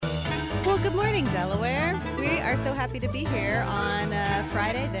Good morning, Delaware. We are so happy to be here on a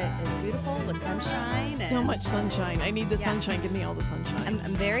Friday that is beautiful with sunshine. So much sunshine. I need the sunshine. Give me all the sunshine.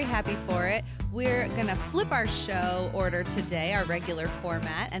 I'm very happy for it. We're going to flip our show order today, our regular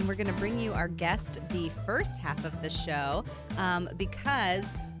format, and we're going to bring you our guest the first half of the show because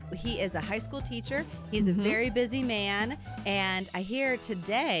he is a high school teacher. He's a very busy man, and I hear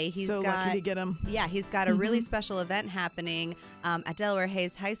today he's lucky to get him. Yeah, he's got a really special event happening at Delaware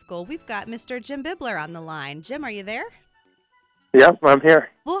Hayes High School. We've got Mr. Jim Bibler on the line. Jim, are you there? Yep, I'm here.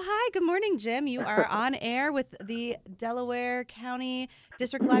 Well, hi. Good morning, Jim. You are on air with the Delaware County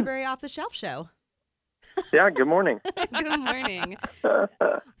District Library Off the Shelf Show. Yeah, good morning. Good morning.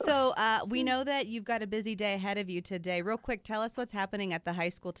 So we know that you've got a busy day ahead of you today. Real quick, tell us what's happening at the high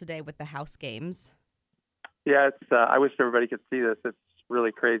school today with the house games. Yeah, it's. I wish everybody could see this. It's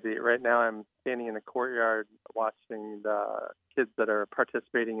really crazy. Right now I'm standing in the courtyard watching the kids that are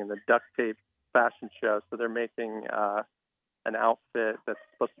participating in the duct tape fashion show. So they're making an outfit that's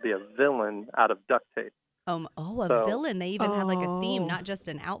supposed to be a villain out of duct tape. Villain. They even have like a theme, not just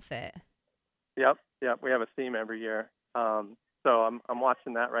an outfit. Yep. We have a theme every year. So I'm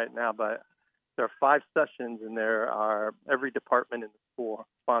watching that right now. But there are 5 sessions, and every department in the school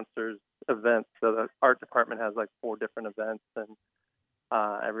sponsors events. So the art department has like 4 different events, and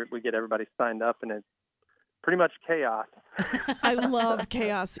we get everybody signed up, and it's pretty much chaos. I love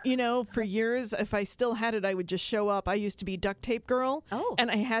chaos. You know, for years, if I still had it, I would just show up. I used to be duct tape girl,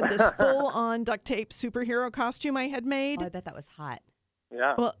 and I had this full-on duct tape superhero costume I had made. Oh, I bet that was hot.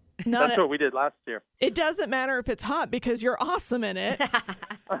 Yeah. Well, that's what we did last year. It doesn't matter if it's hot because you're awesome in it.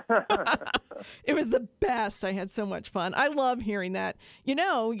 It was the best. I had so much fun. I love hearing that. You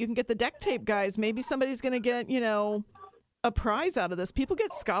know, you can get the duct tape guys. Maybe somebody's going to get, a prize out of this. People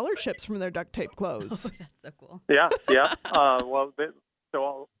get scholarships from their duct tape clothes. Oh, that's so cool. Yeah.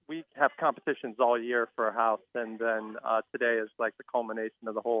 So we have competitions all year for a house, and then today is like the culmination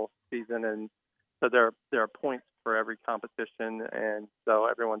of the whole season, and so there are points for every competition, and so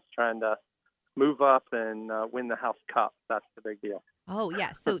everyone's trying to move up and win the house cup. That's the big deal. Oh,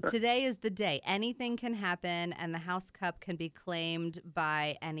 yeah. So today is the day. Anything can happen, and the house cup can be claimed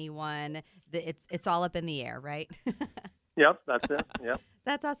by anyone. It's all up in the air, right? Yep, that's it. Yep.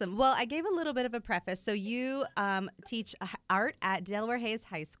 That's awesome. Well, I gave a little bit of a preface. So you teach art at Delaware Hayes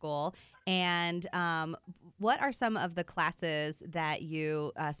High School, and what are some of the classes that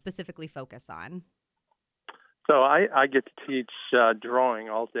you specifically focus on? So I get to teach drawing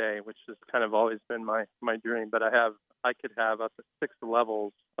all day, which has kind of always been my dream. But I could have up to 6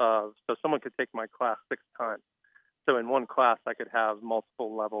 levels so someone could take my class 6 times. So in one class, I could have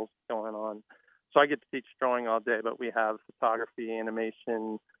multiple levels going on. So I get to teach drawing all day, but we have photography,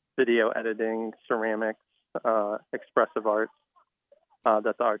 animation, video editing, ceramics, expressive arts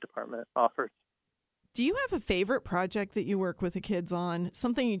that the art department offers. Do you have a favorite project that you work with the kids on?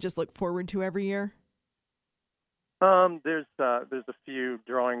 Something you just look forward to every year? There's a few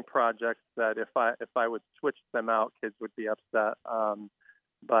drawing projects that if I would switch them out, kids would be upset.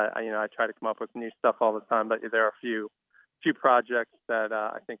 But I try to come up with new stuff all the time. But there are a few projects that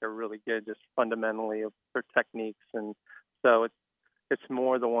I think are really good, just fundamentally for techniques, and so it's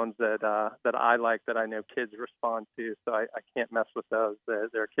more the ones that I like that I know kids respond to. So I can't mess with those. There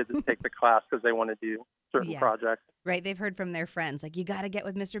are kids that take the class because they want to do certain projects. Right. They've heard from their friends, like, you got to get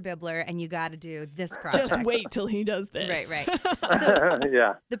with Mr. Bibler and you got to do this project. Just wait till he does this. Right. So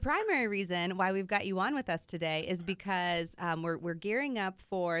yeah. The primary reason why we've got you on with us today is because we're gearing up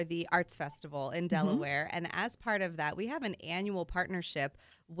for the Arts Festival in Delaware. And as part of that, we have an annual partnership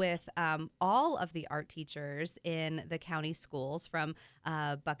with all of the art teachers in the county schools, from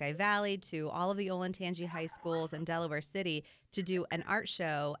Buckeye Valley to all of the Olentangy high schools in Delaware City, to do an art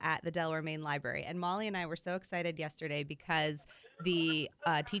show at the Delaware Main Library. And Molly and I were so excited yesterday because the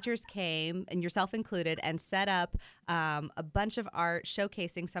teachers came, and yourself included, and set up a bunch of art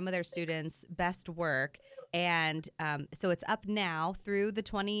showcasing some of their students' best work. And so it's up now through the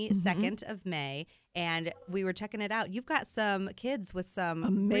 22nd of May, and we were checking it out. You've got some kids with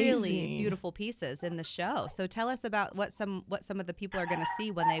some really beautiful pieces in the show. So tell us about what some of the people are going to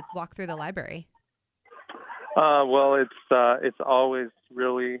see when they walk through the library. Well, it's always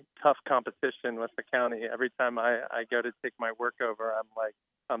really tough competition with the county. Every time I go to take my work over, I'm like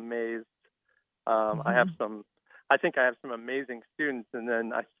amazed. I think I have some amazing students, and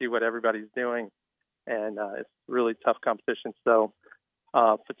then I see what everybody's doing, and it's really tough competition. So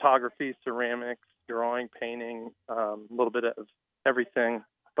photography, ceramics, drawing, painting, a little bit of everything.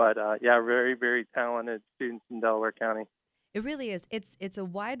 But very, very talented students in Delaware County. It really is. It's a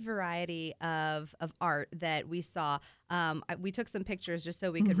wide variety of art that we saw. We took some pictures just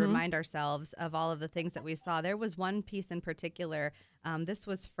so we could remind ourselves of all of the things that we saw. There was one piece in particular. This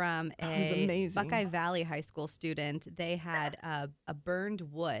was from was a amazing. Buckeye Valley High School student. They had a burned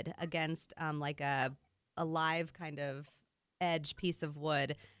wood against like a live kind of edge piece of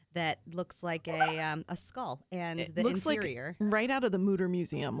wood that looks like a skull, and the looks interior. like right out of the Mutter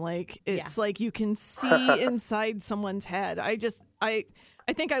Museum. Like it's like you can see inside someone's head. I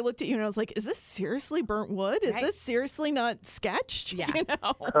think I looked at you and I was like, is this seriously burnt wood? Is this seriously not sketched? Yeah. You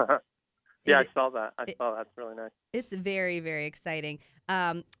know? Yeah, I saw that. It's really nice. It's very, very exciting.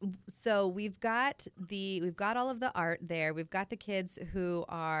 So we've got all of the art there. We've got the kids who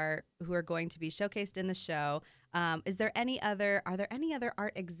are going to be showcased in the show. Are there any other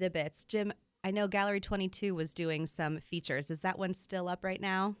art exhibits? Jim, I know Gallery 22 was doing some features. Is that one still up right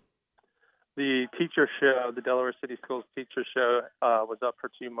now? The teacher show, the Delaware City Schools teacher show, was up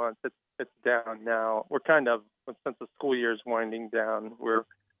for 2 months. It's down now. We're kind of, since the school year is winding down, we're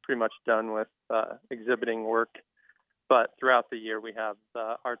pretty much done with exhibiting work. But throughout the year, we have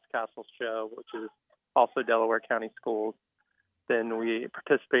the Arts Castle show, which is also Delaware County Schools. Then we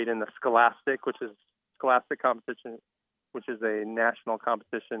participate in the Scholastic competition, which is a national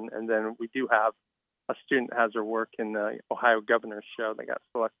competition. And then we do have a student has her work in the Ohio Governor's Show. They got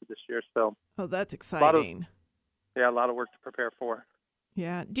selected this year. So, that's exciting. A lot of work to prepare for.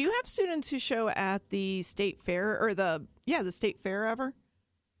 Yeah. Do you have students who show at the state fair or the state fair ever?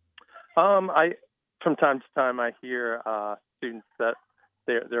 From time to time, I hear students that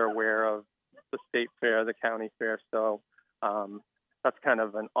they're aware of the state fair, the county fair. So that's kind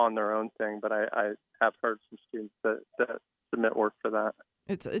of an on their own thing. But I have heard some students that submit work for that.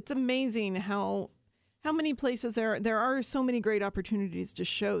 It's amazing how many places there are so many great opportunities to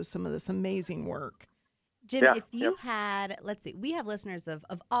show some of this amazing work. Jim, if you had, let's see, we have listeners of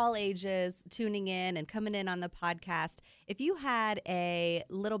all ages tuning in and coming in on the podcast. If you had a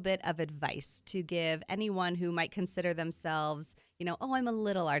little bit of advice to give anyone who might consider themselves, I'm a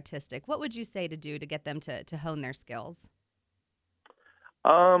little artistic, what would you say to do to get them to hone their skills?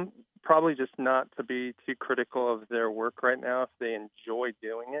 Probably just not to be too critical of their work right now. If they enjoy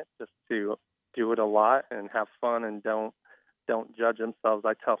doing it, just to do it a lot and have fun and don't judge themselves.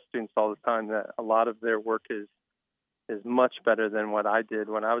 I tell students all the time that a lot of their work is much better than what I did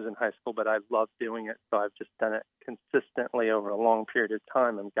when I was in high school, but I love doing it. So I've just done it consistently over a long period of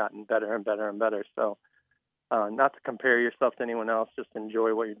time and gotten better and better and better. So not to compare yourself to anyone else, just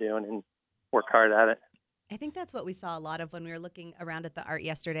enjoy what you're doing and work hard at it. I think that's what we saw a lot of when we were looking around at the art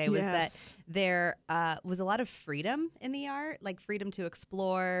yesterday, was that there was a lot of freedom in the art, like freedom to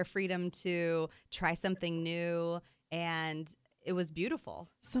explore, freedom to try something new, and it was beautiful.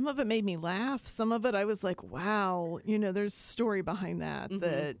 Some of it made me laugh. Some of it I was like, wow, there's story behind that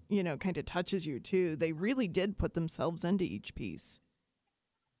that, kind of touches you too. They really did put themselves into each piece.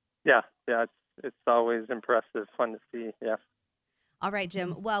 Yeah, it's always impressive, fun to see, yeah. All right,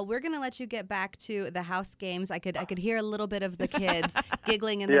 Jim. Well, we're going to let you get back to the house games. I could hear a little bit of the kids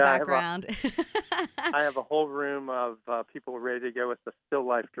giggling in the background. I have a whole room of people ready to go with the still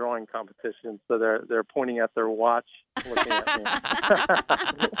life drawing competition. So they're pointing at their watch, looking at me.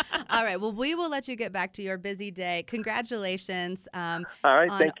 All right. Well, we will let you get back to your busy day. Congratulations all right,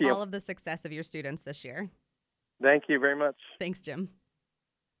 thank you. On all of the success of your students this year. Thank you very much. Thanks, Jim.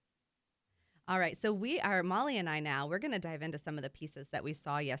 All right, so Molly and I now, we're going to dive into some of the pieces that we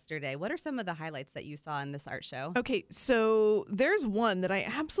saw yesterday. What are some of the highlights that you saw in this art show? Okay, so there's one that I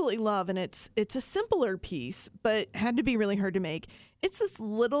absolutely love, and it's a simpler piece, but had to be really hard to make. It's this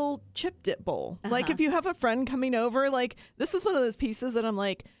little chip dip bowl. Like if you have a friend coming over, like this is one of those pieces that I'm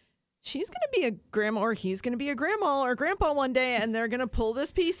like, she's going to be a grandma or he's going to be a grandma or grandpa one day, and they're going to pull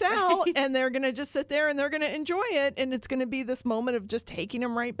this piece out and they're going to just sit there and they're going to enjoy it. And it's going to be this moment of just taking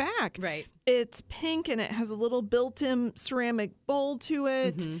them right back. Right. It's pink and it has a little built-in ceramic bowl to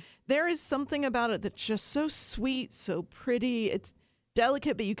it. Mm-hmm. There is something about it that's just so sweet, so pretty. It's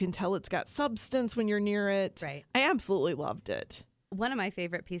delicate, but you can tell it's got substance when you're near it. Right. I absolutely loved it. One of my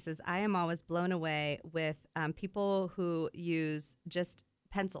favorite pieces, I am always blown away with people who use just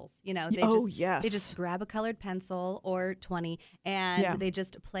pencils. They just grab a colored pencil or 20 and they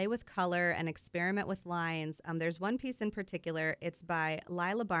just play with color and experiment with lines. There's one piece in particular. It's by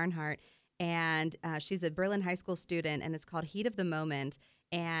Lila Barnhart, and she's a Berlin High School student, and it's called Heat of the Moment.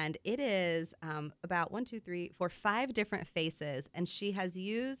 And it is about 5 different faces, and she has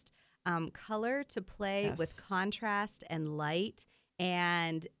used color to play with contrast and light,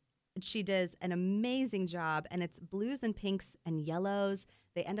 and she does an amazing job. And it's blues and pinks and yellows.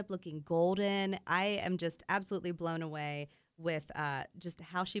 They end up looking golden. I am just absolutely blown away with just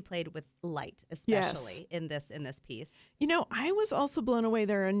how she played with light, especially in this piece. I was also blown away.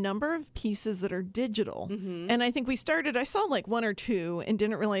 There are a number of pieces that are digital. And I think I saw like one or two and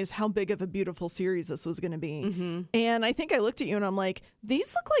didn't realize how big of a beautiful series this was going to be. And I think I looked at you and I'm like,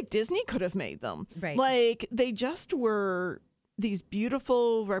 these look like Disney could have made them. Right. Like they just were these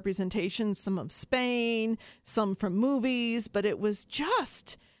beautiful representations, some of Spain, some from movies, but it was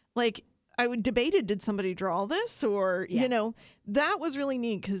just like, debated, did somebody draw this? Or, that was really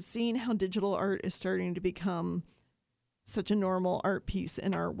neat because seeing how digital art is starting to become such a normal art piece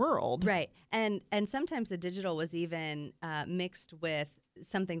in our world. Right. And sometimes the digital was even mixed with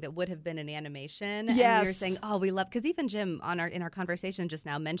something that would have been an animation. Yes. And we were saying, we love, because even Jim in our conversation just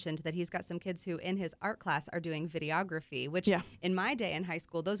now mentioned that he's got some kids who in his art class are doing videography, which in my day in high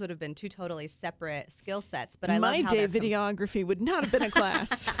school, those would have been two totally separate skill sets. But I love how videography would not have been a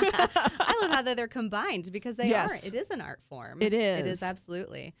class. I love how they're combined because they are. It is an art form. It is. It is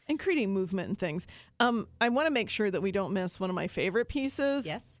absolutely. And creating movement and things. I want to make sure that we don't miss one of my favorite pieces.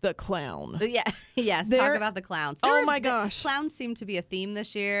 Yes. The clown. Yes. Talk about the clowns. My gosh. Clowns seem to be a theme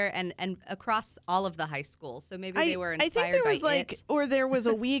this year and across all of the high schools. So maybe they were inspired I think there was by it. Or there was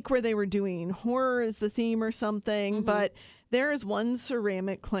a week where they were doing horror as the theme or something. But there is one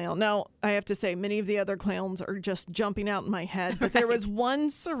ceramic clown. Now, I have to say, many of the other clowns are just jumping out in my head. But there was one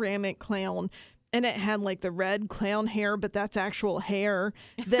ceramic clown, and it had like the red clown hair, but that's actual hair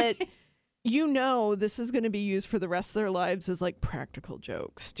that... this is going to be used for the rest of their lives as like practical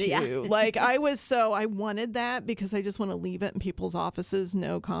jokes too. Yeah. Like I wanted that because I just want to leave it in people's offices,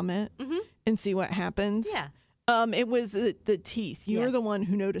 no comment, and see what happens. Yeah. It was the teeth. You were the one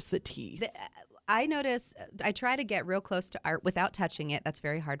who noticed the teeth. I notice, I try to get real close to art without touching it. That's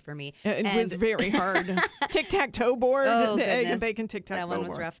very hard for me. It was very hard. Tic-tac-toe board. Oh, the goodness. egg and bacon tic-tac-toe board. That one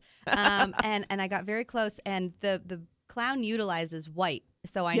was rough. And I got very close, and the clown utilizes white.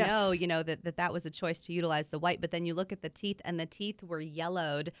 So I know, that was a choice to utilize the white, but then you look at the teeth and the teeth were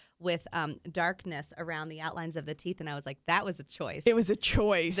yellowed with darkness around the outlines of the teeth. And I was like, that was a choice. It was a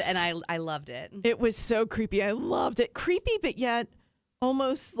choice. And I loved it. It was so creepy. I loved it. Creepy, but yet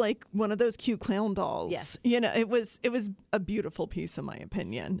almost like one of those cute clown dolls. Yes. It was a beautiful piece in my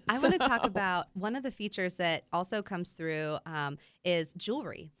opinion. I want to talk about one of the features that also comes through is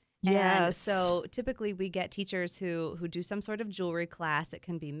jewelry. Yes. And so typically we get teachers who do some sort of jewelry class. It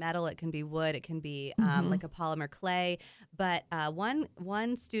can be metal, it can be wood, it can be like a polymer clay. But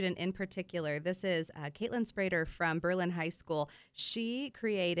one student in particular, this is Caitlin Sprader from Berlin High School. She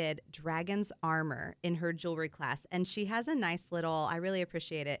created dragon's armor in her jewelry class. And she has a nice little, I really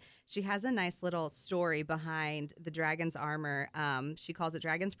appreciate it. She has a nice little story behind the dragon's armor. She calls it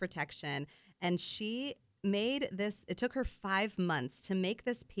Dragon's Protection. And she made this, it took her 5 months to make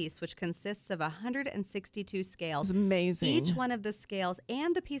this piece, which consists of 162 scales. It's amazing. Each one of the scales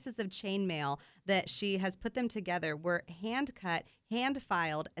and the pieces of chainmail that she has put them together were hand cut, hand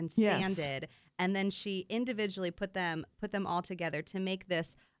filed, and sanded. Yes. And then she individually put them all together to make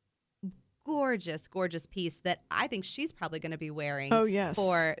this gorgeous, gorgeous piece that I think she's probably going to be wearing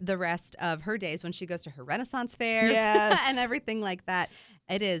for the rest of her days when she goes to her Renaissance fairs and everything like that.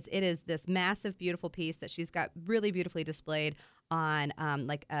 It is this massive, beautiful piece that she's got really beautifully displayed on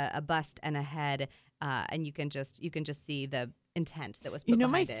like a bust and a head, and you can just see the intent that was put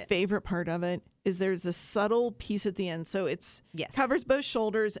behind it. My favorite part of it is there's a subtle piece at the end, so it's covers both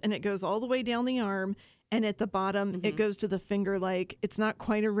shoulders and it goes all the way down the arm. And at the bottom, it goes to the finger like it's not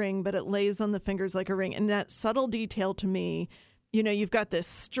quite a ring, but it lays on the fingers like a ring. And that subtle detail to me, you've got this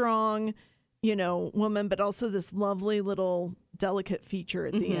strong, woman, but also this lovely little delicate feature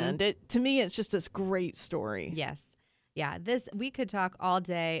at the end. To me, it's just this great story. Yes. Yeah, we could talk all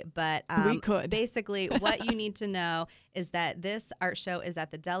day, but we could. Basically what you need to know is that this art show is at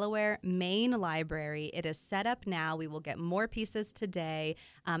the Delaware Main Library. It is set up now. We will get more pieces today,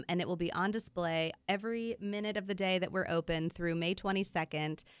 and it will be on display every minute of the day that we're open through May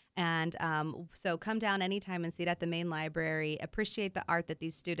 22nd. And so come down anytime and see it at the Main Library. Appreciate the art that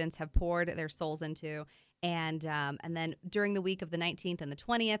these students have poured their souls into. And then during the week of the 19th and the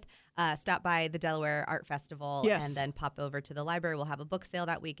 20th, stop by the Delaware Art Festival and then pop over to the library. We'll have a book sale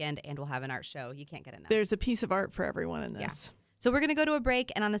that weekend and we'll have an art show. You can't get enough. There's a piece of art for everyone in this. Yeah. So we're going to go to a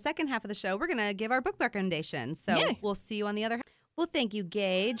break. And on the second half of the show, we're going to give our book recommendations. So we'll see you on the other half. Well, thank you,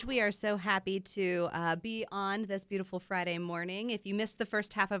 Gage. We are so happy to be on this beautiful Friday morning. If you missed the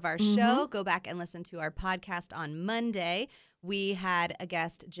first half of our show, go back and listen to our podcast on Monday. we had a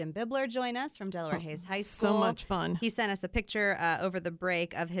guest, Jim Bibler, join us from Delaware Hayes High School. So much fun. He sent us a picture over the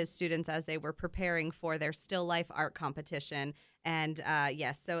break of his students as they were preparing for their still life art competition. And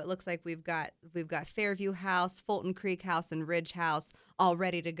yes, so it looks like we've got Fairview House, Fulton Creek House, and Ridge House all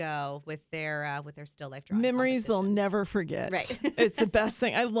ready to go with their still life drawing Memories they'll competition. never forget. Right. It's the best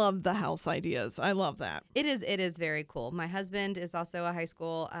thing. I love the house ideas. I love that. It is very cool. My husband is also a high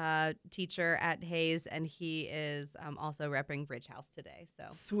school teacher at Hayes, and he is also repping Ridge House today. So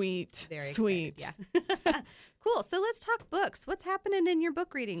Sweet. very Sweet. excited. Yeah. Cool. So let's talk books. What's happening in your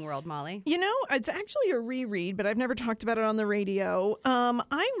book reading world, Molly? You know, it's actually a reread, but I've never talked about it on the radio.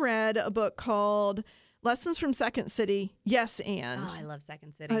 I read a book called Lessons from Second City, Yes and. Oh, I love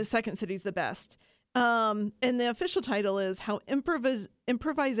Second City. Second City's the best. And the official title is How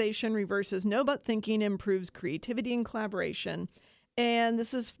Improvisation Reverses No-But Thinking Improves Creativity and Collaboration. And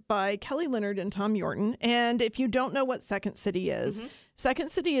this is by Kelly Leonard and Tom Yorton. And if you don't know what Second City is, Second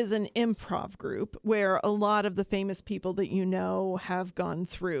City is an improv group where a lot of the famous people that you know have gone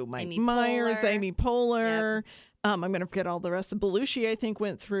through. Mike Amy Myers, Poehler. Amy Poehler. I'm going to forget all the rest. Belushi, I think,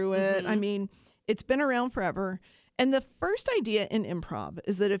 went through it. I mean, it's been around forever. And the first idea in improv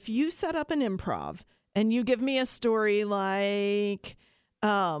is that if you set up an improv and you give me a story like,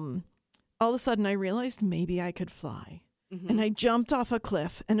 all of a sudden I realized maybe I could fly. And I jumped off a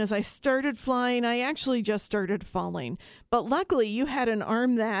cliff. And as I started flying, I actually just started falling. But luckily, you had an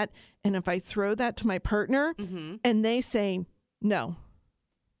arm that, and if I throw that to my partner and they say no,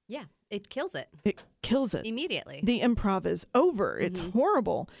 Yeah, it kills it it kills it. immediately. The improv is over. It's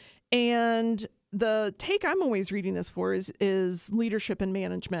horrible. And the take I'm always reading this for is leadership and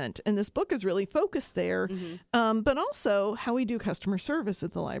management. And this book is really focused there, but also how we do customer service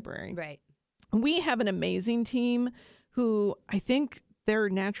at the library. Right. We have an amazing team who I think their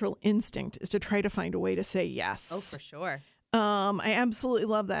natural instinct is to try to find a way to say yes. Oh, for sure. I absolutely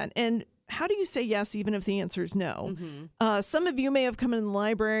love that. And how do you say yes even if the answer is no? Some of you may have come in the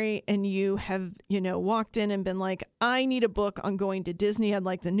library and you have, walked in and been like, I need a book on going to Disney. I'd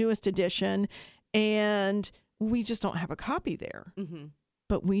like the newest edition. And we just don't have a copy there.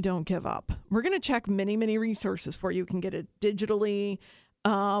 But we don't give up. We're going to check many, many resources for you. You can get it digitally.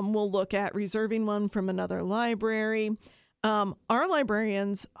 We'll look at reserving one from another library. Our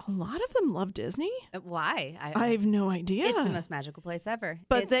librarians, a lot of them love Disney. Why? I have no idea. It's the most magical place ever.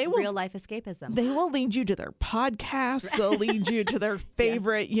 But it's they will- real life escapism. They will lead you to their podcasts. They'll lead you to their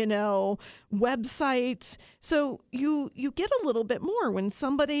favorite, websites. So you get a little bit more. When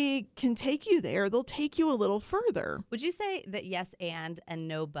somebody can take you there, they'll take you a little further. Would you say that yes and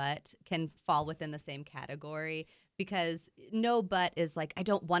no but can fall within the same category? Because no but is like, I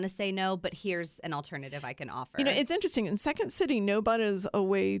don't want to say no, but here's an alternative I can offer. It's interesting. In Second City, no but is a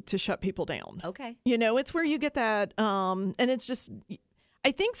way to shut people down. Okay. It's where you get that. And it's just,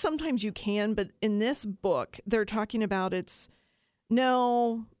 I think sometimes you can, but in this book, they're talking about it's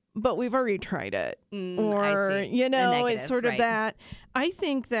no, but we've already tried it. Or, I see. A it's negative, sort of right. that. I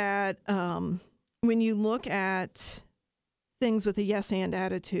think that when you look at things with a yes and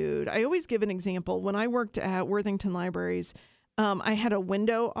attitude, I always give an example. When I worked at Worthington Libraries, I had a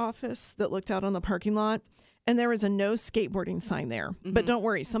window office that looked out on the parking lot, and there was a no skateboarding sign there. But don't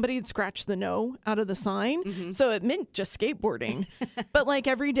worry, somebody had scratched the no out of the sign, so it meant just skateboarding. But like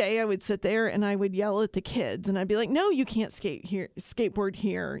every day I would sit there and I would yell at the kids, and I'd be like, no, you can't skateboard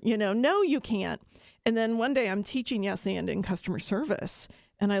here. No, you can't. And then one day I'm teaching yes and in customer service,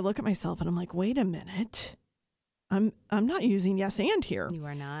 and I look at myself and I'm like, wait a minute. I'm not using yes and here. You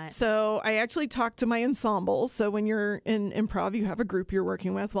are not. So I actually talked to my ensemble. So when you're in improv, you have a group you're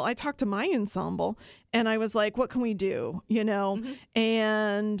working with. Well, I talked to my ensemble and I was like, what can we do?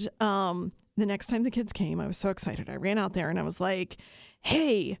 And the next time the kids came, I was so excited. I ran out there and I was like,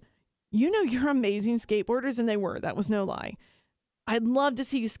 hey, you're amazing skateboarders. And they were. That was no lie. I'd love to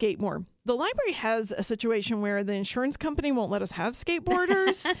see you skate more. The library has a situation where the insurance company won't let us have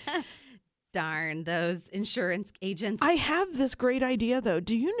skateboarders. Darn those insurance agents. I have this great idea, though.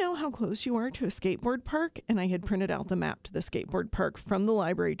 Do you know how close you are to a skateboard park? And I had printed out the map to the skateboard park from the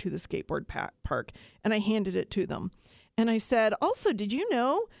library to the skateboard park, and I handed it to them. And I said, also, did you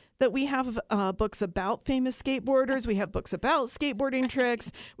know that we have books about famous skateboarders? We have books about skateboarding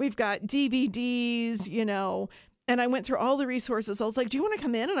tricks. We've got DVDs, And I went through all the resources. I was like, do you want to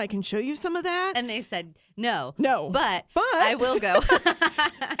come in and I can show you some of that? And they said, no. But I will go.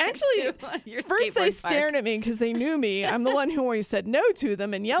 Actually, first they stared at me because they knew me. I'm the one who always said no to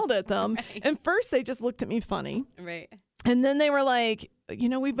them and yelled at them. Right. And first they just looked at me funny. Right. And then they were like,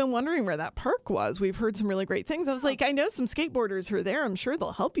 we've been wondering where that park was. We've heard some really great things. I was like, I know some skateboarders who are there. I'm sure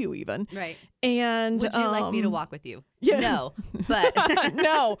they'll help you even. Right. And would you like me to walk with you? Yeah. No, but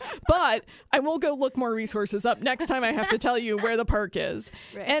No, but I will go look more resources up next time I have to tell you where the park is.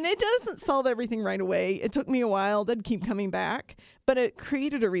 Right. And it doesn't solve everything right away. It took me a while. They'd keep coming back, but it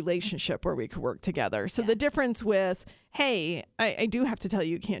created a relationship where we could work together. So the difference with, hey, I do have to tell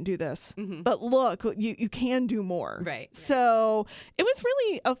you can't do this, but look, you can do more. Right. So it was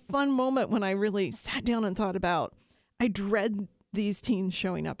really a fun moment when I really sat down and thought about, I dread these teens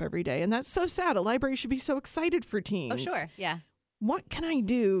showing up every day. And that's so sad. A library should be so excited for teens. Oh, sure. Yeah. What can I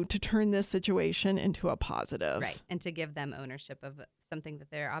do to turn this situation into a positive? Right. And to give them ownership of something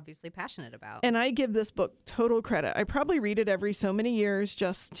that they're obviously passionate about. And I give this book total credit. I probably read it every so many years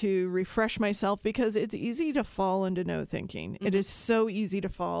just to refresh myself because it's easy to fall into no thinking. It is so easy to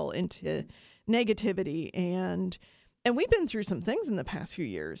fall into negativity and we've been through some things in the past few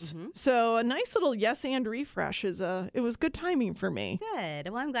years. So a nice little yes and refresh it was good timing for me. Good.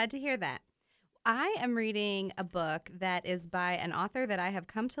 Well, I'm glad to hear that. I am reading a book that is by an author that I have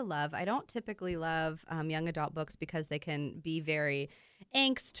come to love. I don't typically love young adult books because they can be very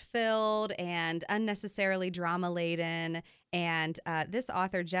angst-filled and unnecessarily drama-laden. And this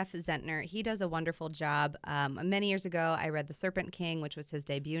author, Jeff Zentner, he does a wonderful job. Many years ago, I read The Serpent King, which was his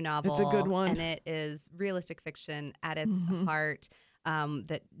debut novel. It's a good one. And it is realistic fiction at its heart.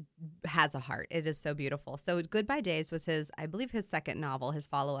 That has a heart. It is so beautiful. So Goodbye Days was I believe his second novel, his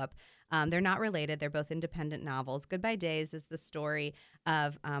follow-up. They're not related. They're both independent novels. Goodbye Days is the story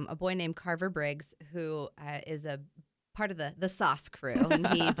of a boy named Carver Briggs, who is a part of the Sauce crew, and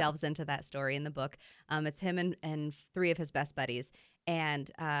he delves into that story in the book. It's him and three of his best buddies. And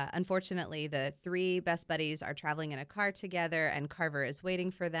unfortunately, the three best buddies are traveling in a car together, and Carver is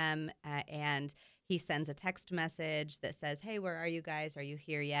waiting for them, and he sends a text message that says, "Hey, where are you guys? Are you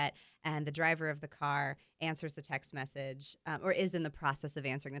here yet?" And the driver of the car answers the text message, or is in the process of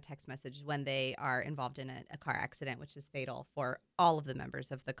answering the text message when they are involved in a car accident, which is fatal for all of the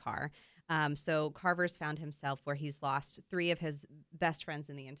members of the car. So Carver's found himself where he's lost three of his best friends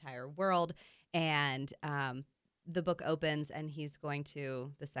in the entire world, and the book opens and he's going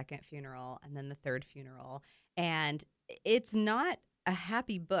to the second funeral and then the third funeral, and it's not a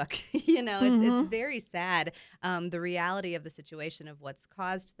happy book. It's very sad. The reality of the situation of what's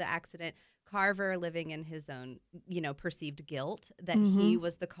caused the accident, Carver living in his own, perceived guilt that he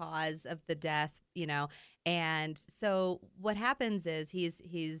was the cause of the death, and so what happens is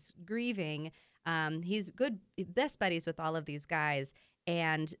he's grieving. He's best buddies with all of these guys,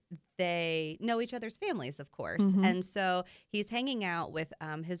 and they know each other's families, of course. And so he's hanging out with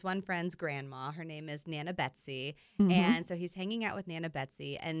his one friend's grandma. Her name is Nana Betsy. And so he's hanging out with Nana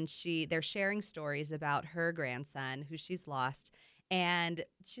Betsy, and they're sharing stories about her grandson who she's lost. And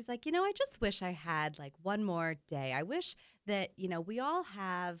she's like, I just wish I had like one more day. I wish that, we all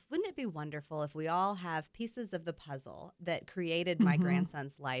wouldn't it be wonderful if we all have pieces of the puzzle that created my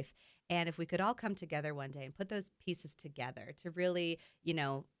grandson's life? And if we could all come together one day and put those pieces together to really,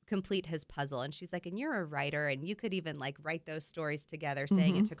 complete his puzzle. And she's like, and you're a writer, and you could even like write those stories together,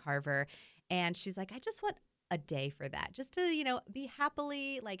 saying it to Carver. And she's like, I just want a day for that, just to, be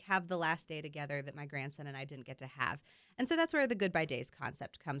happily like have the last day together that my grandson and I didn't get to have. And so that's where the Goodbye Days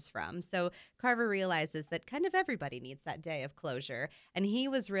concept comes from. So Carver realizes that kind of everybody needs that day of closure. And he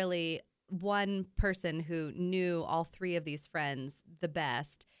was really one person who knew all three of these friends the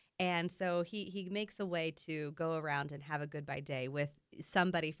best. And so he makes a way to go around and have a goodbye day with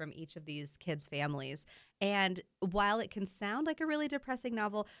somebody from each of these kids' families. And while it can sound like a really depressing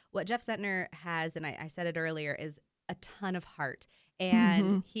novel, what Jeff Zentner has, and I said it earlier, is a ton of heart.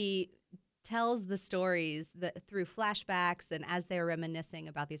 And he tells the stories that through flashbacks and as they're reminiscing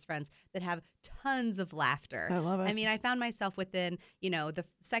about these friends that have tons of laughter. I love it. I mean, I found myself within, the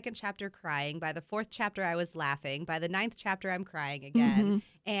second chapter crying. By the fourth chapter, I was laughing. By the ninth chapter, I'm crying again.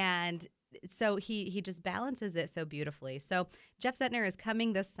 And so he just balances it so beautifully. So Jeff Zentner is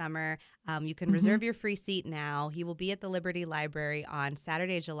coming this summer. You can reserve your free seat now. He will be at the Liberty Library on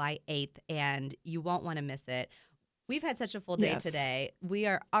Saturday, July 8th, and you won't want to miss it. We've had such a full day today. We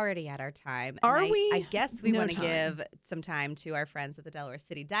are already at our time. Are we? I guess we want to give some time to our friends at the Delaware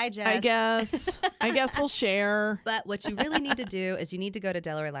City Digest. I guess we'll share. But what you really need to do is you need to go to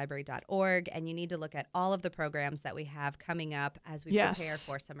DelawareLibrary.org, and you need to look at all of the programs that we have coming up as we prepare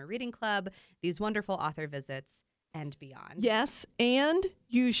for Summer Reading Club, these wonderful author visits, and beyond. Yes, and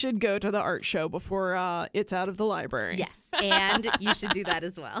you should go to the art show before it's out of the library. Yes, and you should do that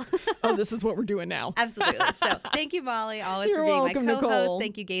as well. Oh, this is what we're doing now. Absolutely. So thank you, Molly, always You're for being welcome, my co-host. Nicole.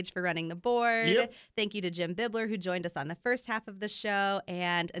 Thank you, Gage, for running the board. Yep. Thank you to Jim Bibler, who joined us on the first half of the show.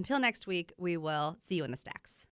 And until next week, we will see you in the stacks.